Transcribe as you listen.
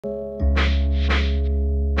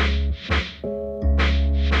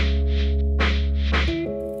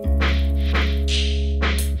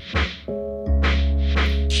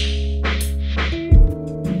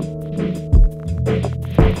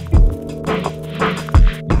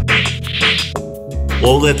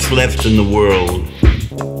All that's left in the world,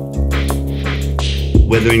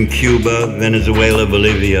 whether in Cuba, Venezuela,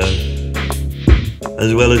 Bolivia,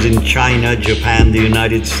 as well as in China, Japan, the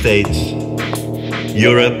United States,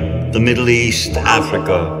 Europe, the Middle East,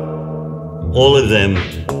 Africa, all of them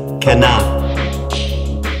cannot,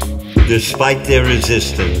 despite their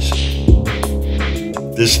resistance,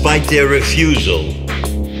 despite their refusal,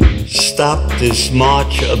 stop this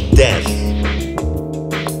march of death.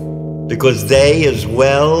 Because they, as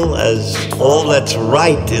well as all that's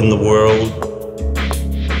right in the world,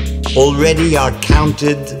 already are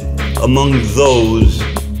counted among those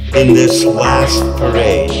in this last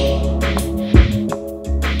parade.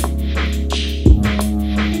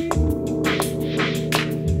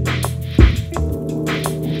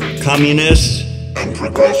 Communists and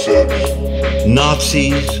progressives,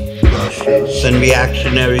 Nazis fascists and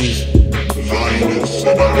reactionaries, Zionists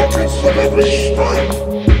and anarchists of every stripe.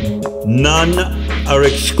 None are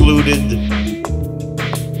excluded,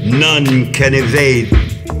 none can evade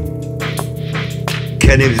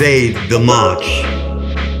the march.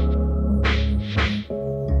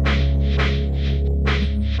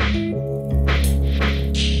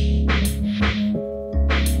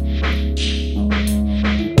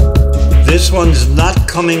 This one's not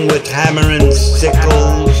coming with hammer and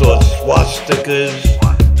sickles or swastikas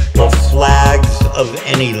or flags of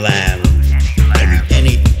any land.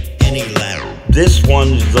 This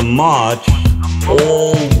one's the march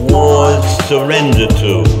all wars surrender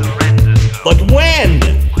to. But when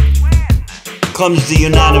comes the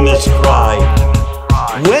unanimous cry?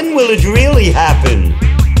 When will it really happen?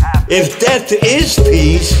 If death is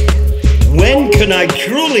peace, when can I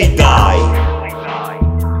truly die?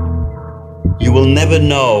 You will never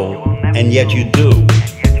know, and yet you do.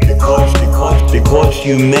 Because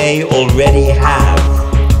you may already have.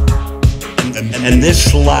 And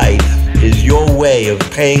this life is your way of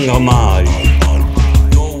paying homage.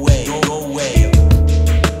 Your way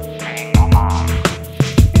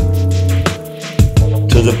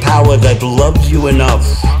to the power that loves you enough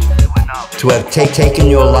to have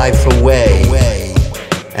taken your life away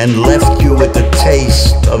and left you with the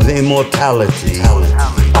taste of immortality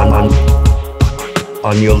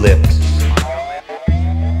on your lips.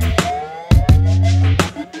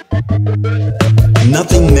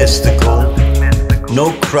 Nothing mystical.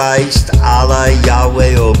 No Christ, Allah,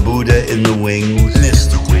 Yahweh, or Buddha in the wings.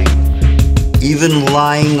 Even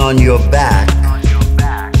lying on your back,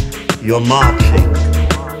 you're marching.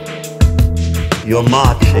 You're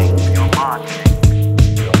marching.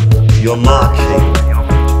 You're marching.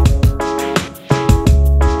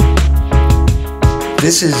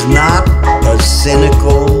 This is not a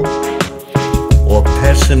cynical or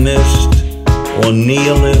pessimist or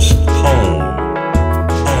nihilist poem.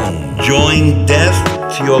 Join death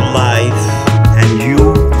to your life and you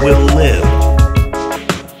will live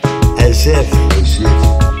as if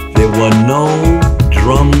there were no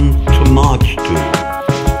drum to march to.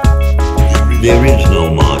 There is no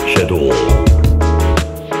march at all.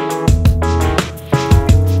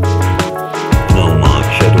 No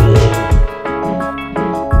march at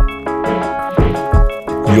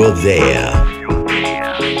all. You're there.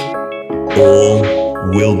 All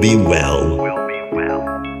will be well.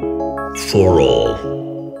 For all.